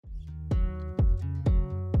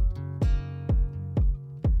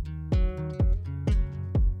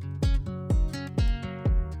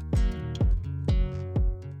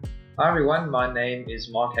Hi everyone, my name is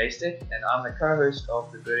Mark Haystack and I'm the co-host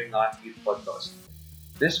of the Birding Life Youth Podcast.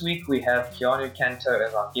 This week we have Keanu Canto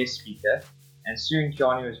as our guest speaker, and soon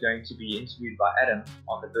Keanu is going to be interviewed by Adam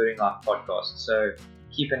on the Birding Life Podcast, so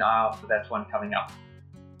keep an eye out for that one coming up.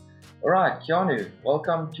 Alright, Keanu,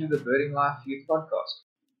 welcome to the Birding Life Youth Podcast.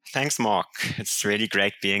 Thanks, Mark. It's really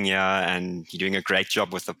great being here, and you're doing a great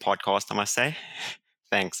job with the podcast, I must say.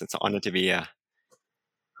 Thanks. It's an honor to be here.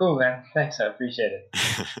 Cool, man. Thanks, I appreciate it.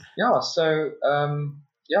 Tell us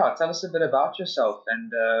a bit about yourself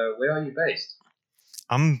and where are you based?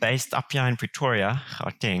 I'm based up here in Pretoria,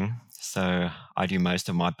 Gauteng. So I do most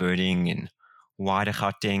of my birding in wider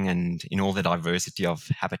Gauteng and in all the diversity of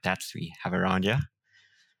habitats we have around here.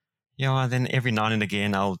 Yeah, then every now and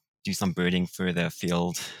again I'll do some birding further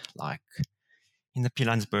afield, like in the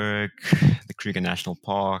Pilanesberg, the Kruger National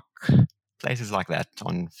Park, places like that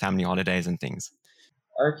on family holidays and things.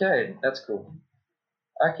 Okay, that's cool.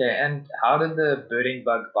 Okay, and how did the birding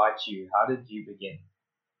bug bite you? How did you begin?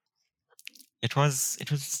 It was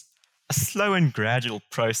a slow and gradual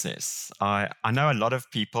process. I know a lot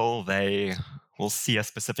of people, they will see a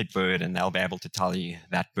specific bird and they'll be able to tell you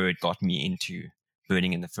that bird got me into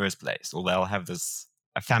birding in the first place, or they'll have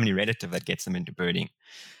a family relative that gets them into birding.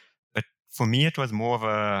 But for me, it was more of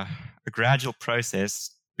a gradual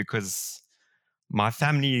process because my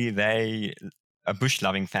family, they a bush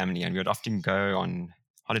loving family, and we would often go on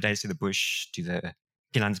holidays to the bush, to the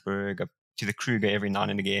Pilanesberg, to the Kruger every now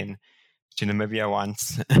and again, to Namibia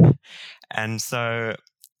once. And so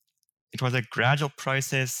it was a gradual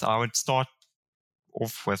process. I would start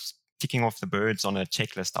off with ticking off the birds on a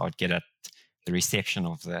checklist I would get at the reception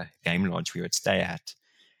of the game lodge we would stay at.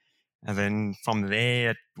 And then from there,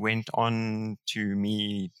 it went on to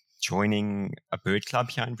me joining a bird club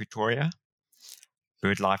here in Pretoria,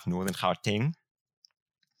 BirdLife Northern Gauteng.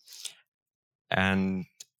 And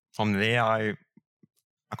from there, I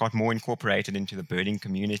got more incorporated into the birding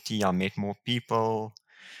community. I met more people.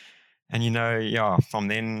 And, from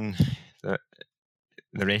then,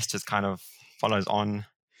 the rest just kind of follows on.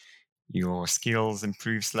 Your skills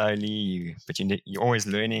improve slowly, but you're always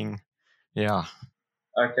learning. Yeah.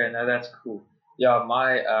 Okay, no, that's cool. Yeah,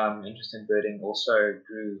 my interest in birding also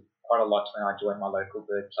grew quite a lot when I joined my local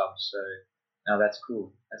bird club. So, no, that's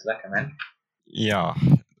cool. That's lekker, man. Yeah.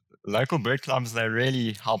 Local bird clubs, they're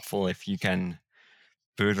really helpful if you can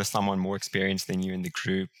bird with someone more experienced than you in the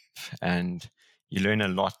group, and you learn a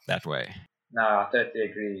lot that way. No, I totally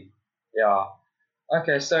agree. Yeah.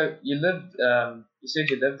 Okay, so you said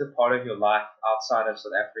you lived a part of your life outside of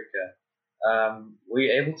South Africa. Were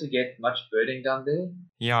you able to get much birding done there?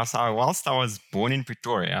 Yeah, so whilst I was born in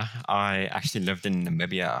Pretoria, I actually lived in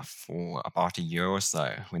Namibia for about a year or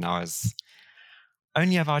so when I was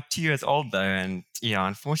only about 2 years old, though. And yeah,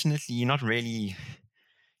 unfortunately, you can't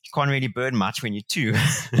really bird much when you're two.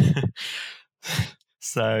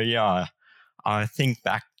 So yeah, I think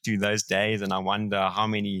back to those days and I wonder how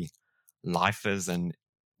many lifers and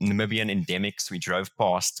Namibian endemics we drove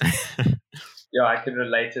past. Yeah, I can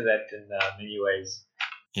relate to that in many ways.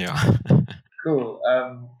 Yeah. Cool.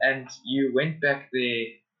 And you went back there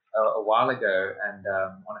a while ago and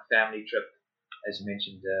on a family trip, as you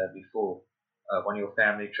mentioned before, one of your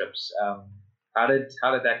family trips. How did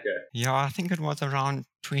that go? Yeah, I think it was around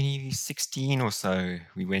 2016 or so.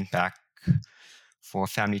 We went back for a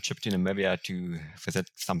family trip to Namibia to visit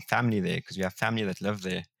some family there because we have family that live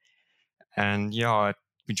there. And yeah,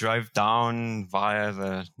 we drove down via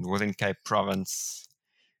the Northern Cape province.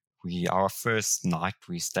 Our first night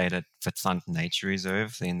we stayed at Witstrand Nature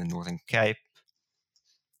Reserve in the Northern Cape.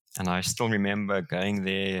 And I still remember going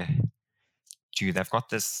there they've got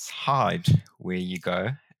this hide where you go,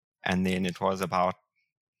 and then it was about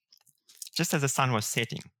just as the sun was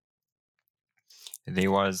setting. There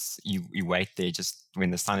was you wait there just when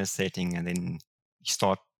the sun is setting, and then you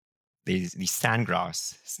start these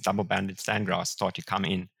sandgrass, double-banded sandgrass start to come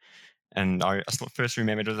in. And I first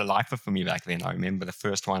remember it was a lifer for me back then. I remember the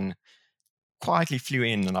first one quietly flew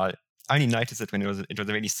in, and I only noticed it when it was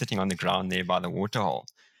already sitting on the ground there by the waterhole.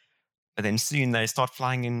 But then soon they start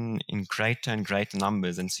flying in greater and greater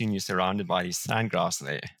numbers, and soon you're surrounded by these sandgrass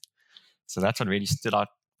there. So that's what really stood out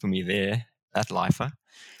for me there, that lifer.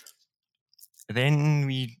 Then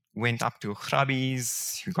we went up to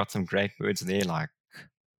Grabbies. We got some great birds there, like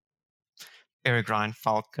peregrine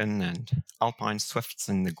falcon and alpine swifts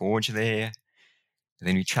in the gorge there.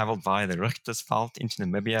 Then we traveled via the Richtersveld into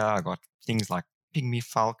Namibia. I got things like pygmy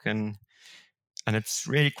falcon, and it's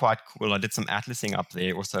really quite cool. I did some atlasing up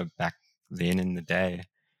there also back then in the day.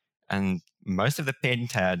 And most of the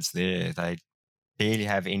pentads there, they barely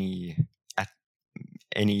have any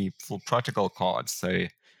full protocol cards. So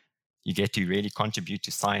you get to really contribute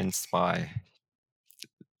to science by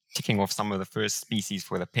ticking off some of the first species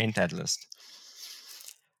for the pentad list.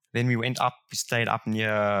 Then we stayed up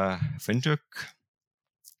near Windhoek.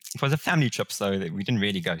 It was a family trip, so that we didn't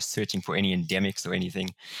really go searching for any endemics or anything,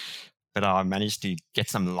 but I managed to get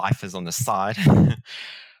some lifers on the side.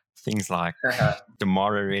 Things like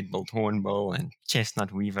Damara red-billed hornbill and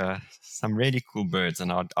chestnut weaver, some really cool birds,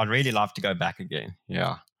 and I'd really love to go back again.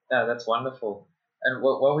 Yeah. Yeah, that's wonderful. And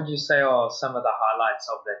what would you say are some of the highlights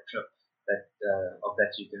of that trip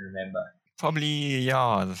that you can remember? Probably,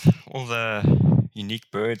 yeah, all the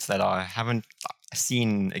unique birds that I haven't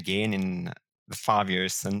seen again in the 5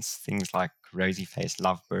 years since. Things like rosy-faced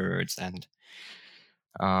lovebirds and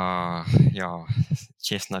yeah,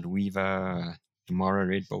 chestnut weaver, Damara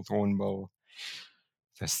red-billed hornbill,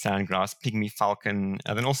 the sandgrass pygmy falcon,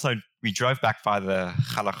 and then also we drove back by the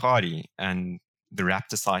Kalahari, and the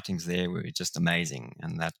raptor sightings there were just amazing,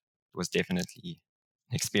 and that was definitely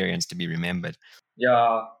an experience to be remembered.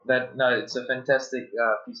 Yeah, it's a fantastic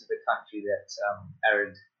piece of the country that's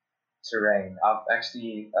arid terrain. I've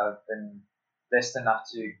actually been blessed enough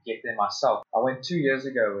to get there myself. I went 2 years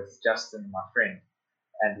ago with Justin, my friend,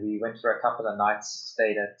 and we went for a couple of nights,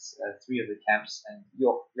 stayed at three of the camps, and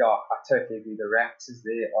yeah, I totally agree. The raptors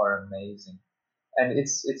there are amazing, and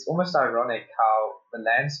it's almost ironic how the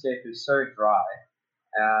landscape is so dry,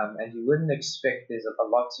 and you wouldn't expect there's a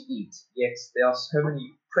lot to eat, yet there are so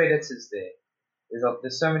many predators there.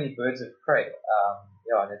 There's so many birds of prey.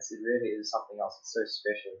 Yeah, and it really is something else. It's so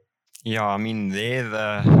special. Yeah, I mean, there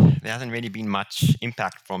hasn't really been much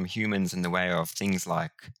impact from humans in the way of things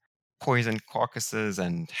like poisoned carcasses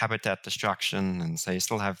and habitat destruction, and so you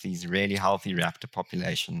still have these really healthy raptor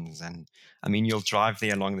populations. And I mean, you'll drive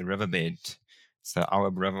there along the riverbed, so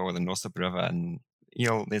Auab River or the Nosip River, and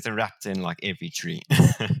there's a raptor in like every tree.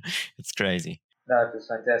 It's crazy. No, it was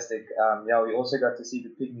fantastic. Yeah, we also got to see the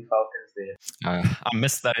pygmy falcons there. I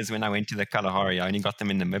missed those when I went to the Kalahari. I only got them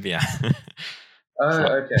in Namibia. Oh, So,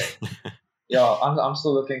 okay. Yeah, I'm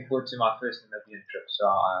still looking forward to my first Namibian trip, so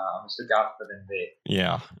I must look out for them there.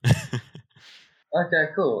 yeah.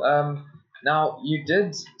 Okay, cool. Now you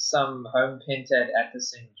did some home pentad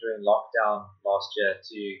atlasing during lockdown last year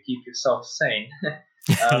to keep yourself sane.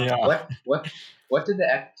 Yeah. What did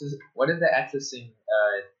the atlasing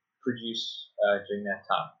produce during that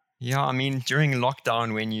time? Yeah, I mean, during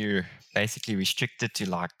lockdown, when you're basically restricted to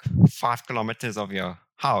like 5 kilometers of your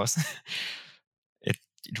house, it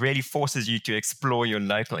really forces you to explore your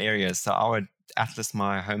local areas. So I would atlas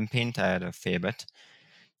my home pentad a fair bit.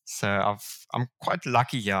 So I'm quite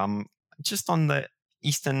lucky here. I'm just on the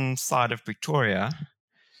eastern side of Pretoria,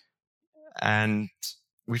 and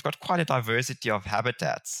we've got quite a diversity of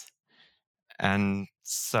habitats. And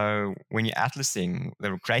so when you're atlasing,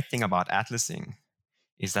 the great thing about atlasing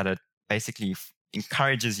is that it basically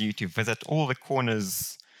encourages you to visit all the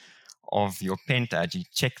corners of your pentad. You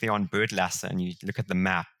check there on Birdlasser and you look at the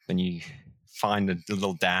map and you find a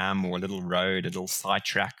little dam or a little road, a little side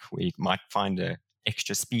track where you might find a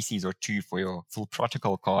extra species or two for your full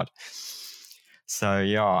protocol card. So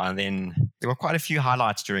yeah, and then there were quite a few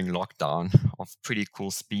highlights during lockdown of pretty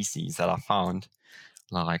cool species that I found.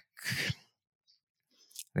 Like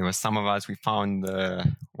there were some of us, we found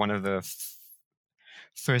one of the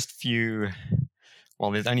first few,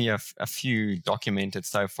 well, there's only a few documented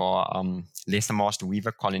so far, lesser-masked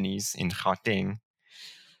weaver colonies in Gauteng.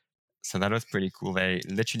 So that was pretty cool. They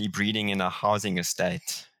literally breeding in a housing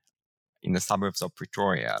estate in the suburbs of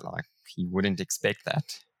Pretoria. Like you wouldn't expect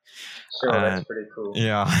that. Sure, that's pretty cool.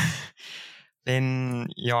 Yeah. Then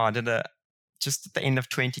yeah, I did just at the end of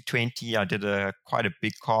 2020, I did quite a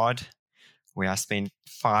big card where I spent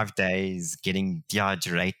 5 days getting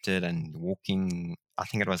dehydrated and walking. I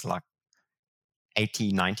think it was like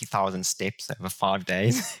 90,000 steps over 5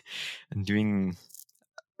 days and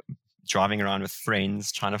driving around with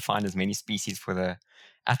friends, trying to find as many species for the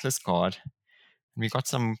Atlas card. And we got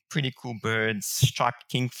some pretty cool birds, striped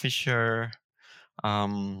kingfisher.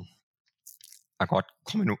 I got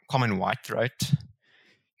common white throat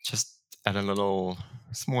just at a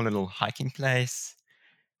small little hiking place.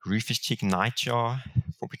 Rufous cheek nightjar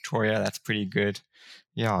for Pretoria, that's pretty good.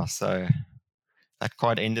 Yeah, so that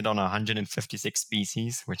card ended on 156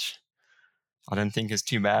 species, which I don't think is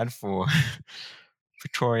too bad for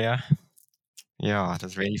Pretoria. Yeah, it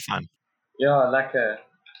was really fun. Yeah,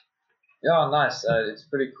 yeah, nice. It's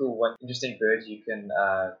pretty cool what interesting birds you can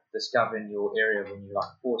discover in your area when you're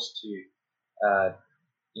like forced to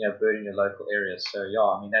bird in your local area. So yeah,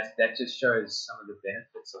 I mean that just shows some of the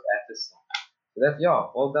benefits of atlasing. So that's yeah,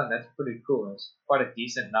 well done. That's pretty cool. It's quite a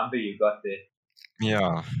decent number you got there.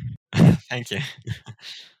 Yeah, thank you.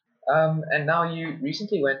 And now you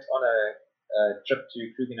recently went on a trip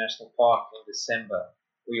to Kruger National Park in December.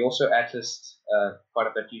 We also atlased quite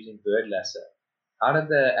a bit using bird lasso. How did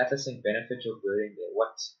the atlasing benefit your birding there?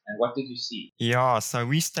 What did you see? Yeah, so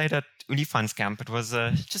we stayed at Ulifans camp. It was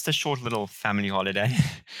just a short little family holiday.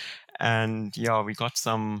 And yeah, we got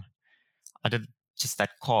some, I did just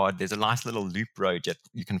that card. There's a nice little loop road that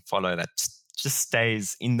you can follow that just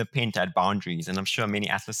stays in the pentad boundaries. And I'm sure many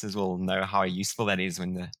atlases will know how useful that is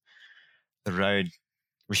when the road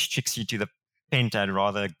restricts you to the pentad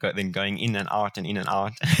rather than going in and out and in and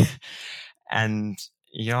out. And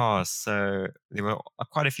yeah, so there were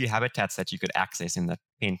quite a few habitats that you could access in that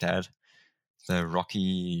pentad. The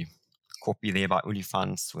rocky copy there by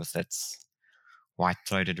Olifants with its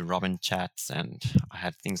white-throated robin chats, and I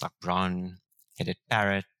had things like brown-headed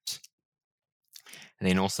parrot. And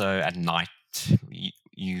then also at night,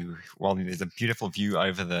 there's a beautiful view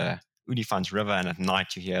over the Olifants River, and at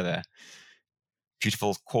night you hear the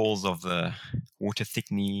beautiful calls of the water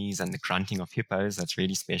thickneys and the grunting of hippos. That's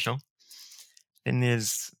really special. Then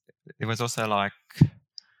there was also like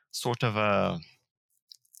sort of a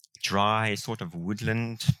dry sort of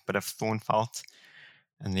woodland, bit of thornfelt.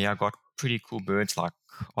 And there I got pretty cool birds like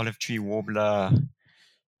olive tree warbler.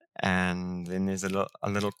 And then there's a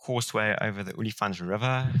little causeway over the Olifants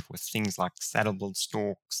River with things like saddleboard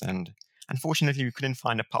storks. And unfortunately, we couldn't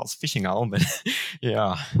find a pulse fishing owl, but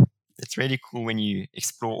yeah, it's really cool when you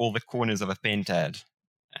explore all the corners of a pentad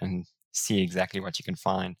and see exactly what you can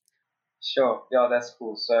find. Sure, yeah, that's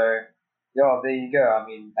cool. So, yeah, there you go. I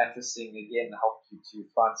mean, atlasing again helped you to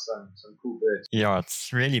find some cool birds. Yeah,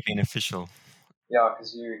 it's really beneficial. Yeah,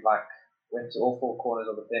 because you like went to all four corners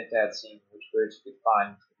of the pentad, seeing which birds you could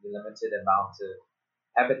find in the limited amount of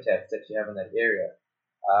habitats that you have in that area.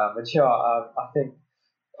 But yeah, I think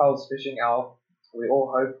Paul's fishing owl. We're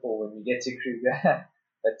all hopeful when we get to Kruger.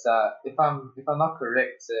 But if I'm not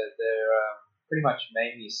correct, they're pretty much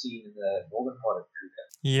mainly seen in the northern part of Kruger.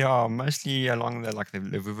 Yeah, mostly along the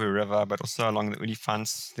Levuvu River, but also along the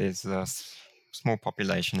Olifants. There's a small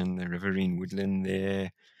population in the riverine woodland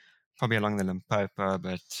there, probably along the Limpopo,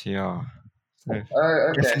 but yeah, so Oh,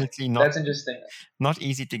 okay, definitely not that's interesting. not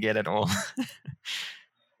easy to get at all.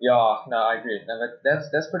 Yeah, no, I agree. No, but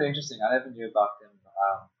that's pretty interesting. I never knew about them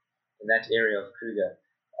in that area of Kruger.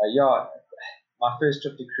 Yeah, my first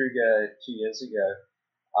trip to Kruger 2 years ago,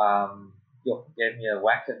 gave me a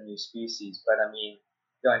whack of new species. But I mean,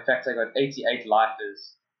 yeah, in fact, I got 88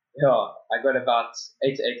 lifers. Yeah, I got about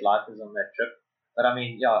 88 lifers on that trip. But I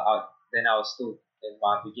mean, yeah, then I was still in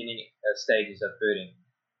my beginning stages of birding.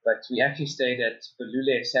 But we actually stayed at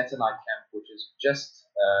Balule Satellite Camp, which is just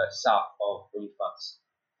south of Olifants.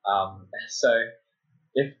 So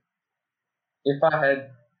if if I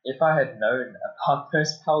had if I had known about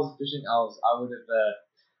those Pell's fishing owls, I would have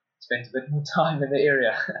spent a bit more time in the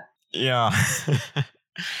area. Yeah.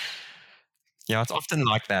 Yeah, it's often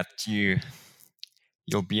like that.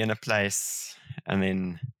 You'll be in a place and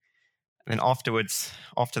then afterwards,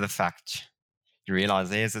 after the fact, you realize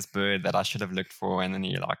there's this bird that I should have looked for, and then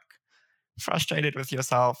you're like frustrated with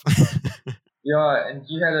yourself. Yeah, and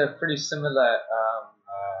you had a pretty similar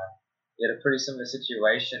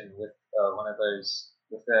situation with one of those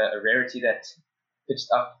with a rarity that pitched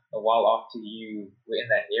up a while after you were in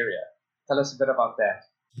that area. Tell us a bit about that.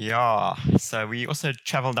 Yeah, so we also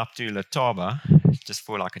traveled up to Letaba just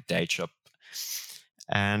for like a day trip.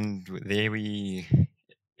 And there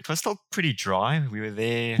it was still pretty dry. We were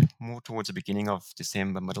there more towards the beginning of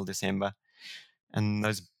December, middle December, and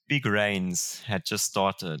those big rains had just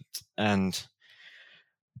started. And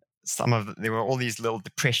there were all these little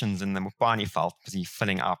depressions in the Mupani Veld busy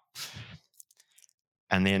filling up.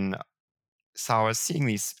 And then, so I was seeing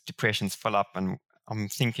these depressions fill up, and I'm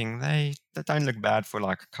thinking they don't look bad for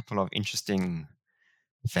like a couple of interesting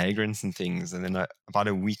vagrants and things. And then about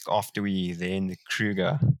a week after we there in the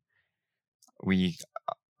Kruger, we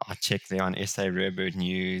I checked there on SA Rare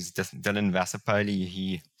News. Dylan Vassapoli,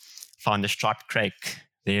 he found a striped crake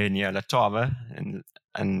there near Latava and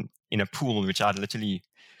in a pool which I'd literally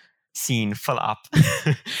seen fill up.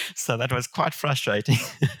 So that was quite frustrating.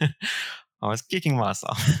 I was kicking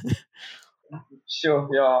myself. Sure,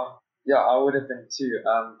 yeah, yeah, I would have been too.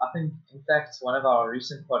 I think, in fact, one of our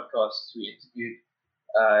recent podcasts, we interviewed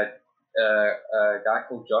a guy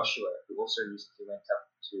called Joshua, who also recently went up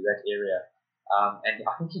to that area. And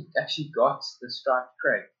I think he actually got the striped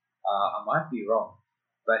crane. I might be wrong,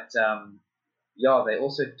 but yeah, they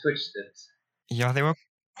also twitched it. Yeah, there were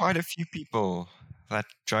quite a few people that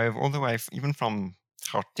drove all the way, even from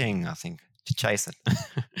Gauteng, I think, to chase it.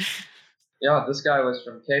 Yeah, this guy was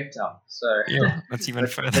from Cape Town, so Yeah, that's even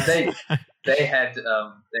further. but they had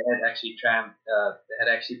actually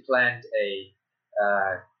planned a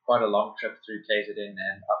quite a long trip through KZN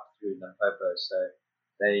and up through Limpopo, so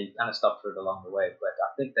they kind of stopped for it along the way. But I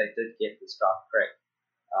think they did get this route correct.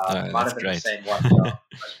 Might That's have been the great. same one. Yeah,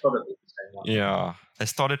 most probably the same one. Yeah, they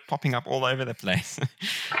started popping up all over the place.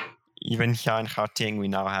 Even here in Gauteng, we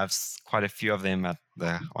now have quite a few of them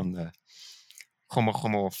on the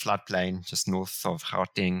Gomo floodplain, just north of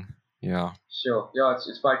Gauteng. Yeah. Sure. Yeah,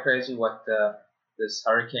 it's quite crazy what this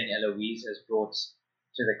Hurricane Eloise has brought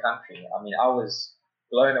to the country. I mean, I was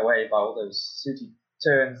blown away by all those sooty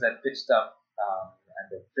terns that pitched up and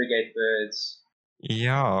the frigate birds.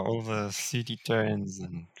 Yeah, all the city terns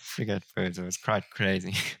and frigate birds. It was quite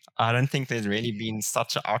crazy. I don't think there's really been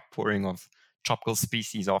such an outpouring of tropical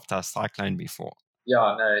species after a cyclone before.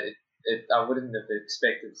 Yeah, no, I wouldn't have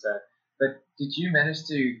expected so. But did you manage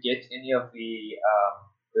to get any of the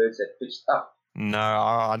birds that pitched up? No,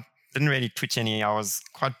 I didn't really twitch any. I was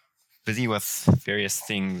quite busy with various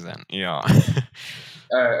things, and yeah.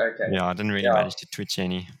 Oh, okay. Yeah, I didn't really manage to twitch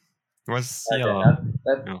any. It was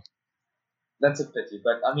Okay, that's a pity.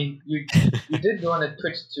 But I mean, you did go on a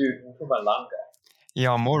twitch to Mpumalanga.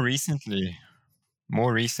 Yeah, more recently,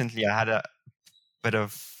 I had a bit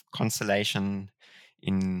of consolation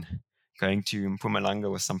in going to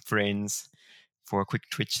Mpumalanga with some friends for a quick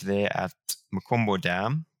twitch there at Mkombo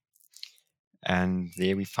Dam. And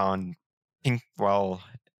there we found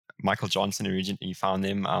Michael Johnson originally found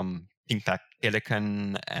them, pink-back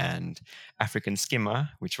pelican and African skimmer,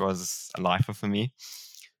 which was a lifer for me.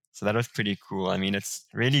 So that was pretty cool. I mean, it's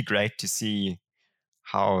really great to see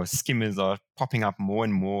how skimmers are popping up more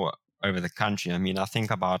and more over the country. I mean, I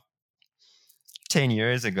think about 10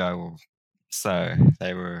 years ago, so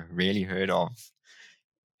they were rarely heard of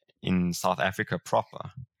in South Africa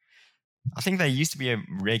proper. I think they used to be a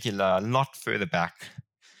regular a lot further back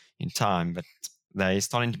in time, but they're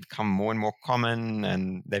starting to become more and more common,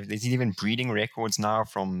 and there's even breeding records now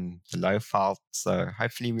from the low veld, so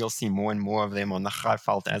hopefully we'll see more and more of them on the high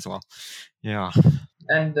veld as well. Yeah.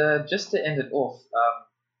 And just to end it off,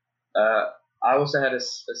 I also had a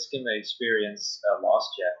skimmer experience last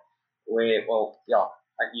year where, well, yeah,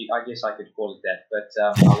 I guess I could call it that. But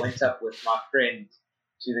I went up with my friend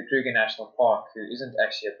to the Kruger National Park, who isn't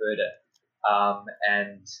actually a birder.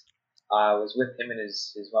 And I was with him and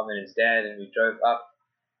his mum and his dad, and we drove up.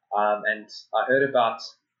 And I heard about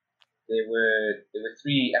there were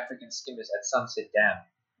 3 African skimmers at Sunset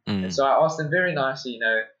Dam. And so I asked them very nicely,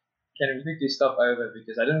 can we quickly stop over,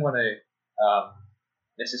 because I didn't want to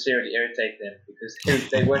necessarily irritate them, because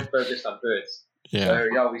they weren't focused on birds. Yeah. So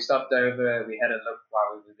yeah, we stopped over. We had a look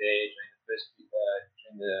while we were there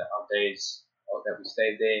during our days that we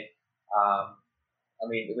stayed there. I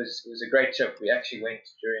mean, it was a great trip. We actually went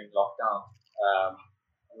during lockdown.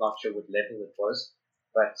 I'm not sure what level it was,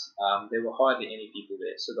 but there were hardly any people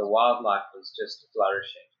there, so the wildlife was just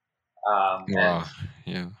flourishing. Wow.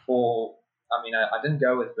 Yeah. I didn't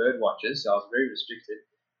go with bird watchers, so I was very restricted.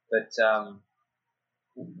 But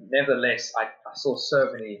nevertheless, I saw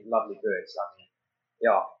so many lovely birds. I mean,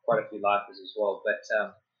 yeah, quite a few lifers as well. But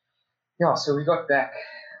yeah, so we got back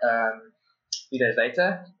a few days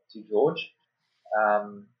later to George.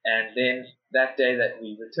 And then that day that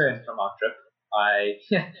we returned from our trip, I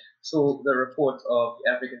saw the report of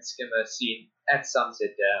the African skimmer seen at Sunset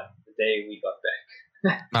Dam the day we got back.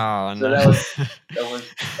 Oh, so no.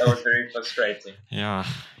 that was very frustrating. Yeah.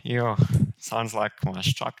 Sounds like my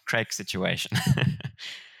Strike Craig situation.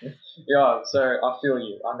 Yeah, so I feel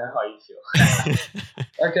you. I know how you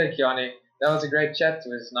feel. Okay, Keanu, that was a great chat. It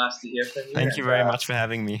was nice to hear from you. Thank you very much for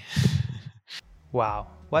having me. Wow,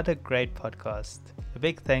 what a great podcast. A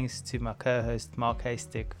big thanks to my co-host Mark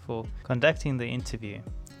Haystick for conducting the interview.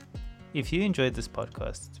 If you enjoyed this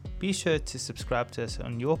podcast, be sure to subscribe to us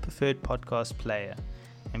on your preferred podcast player,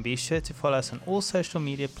 and be sure to follow us on all social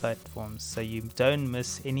media platforms so you don't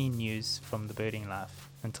miss any news from the birding life.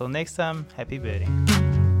 Until next time, happy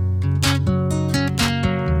birding.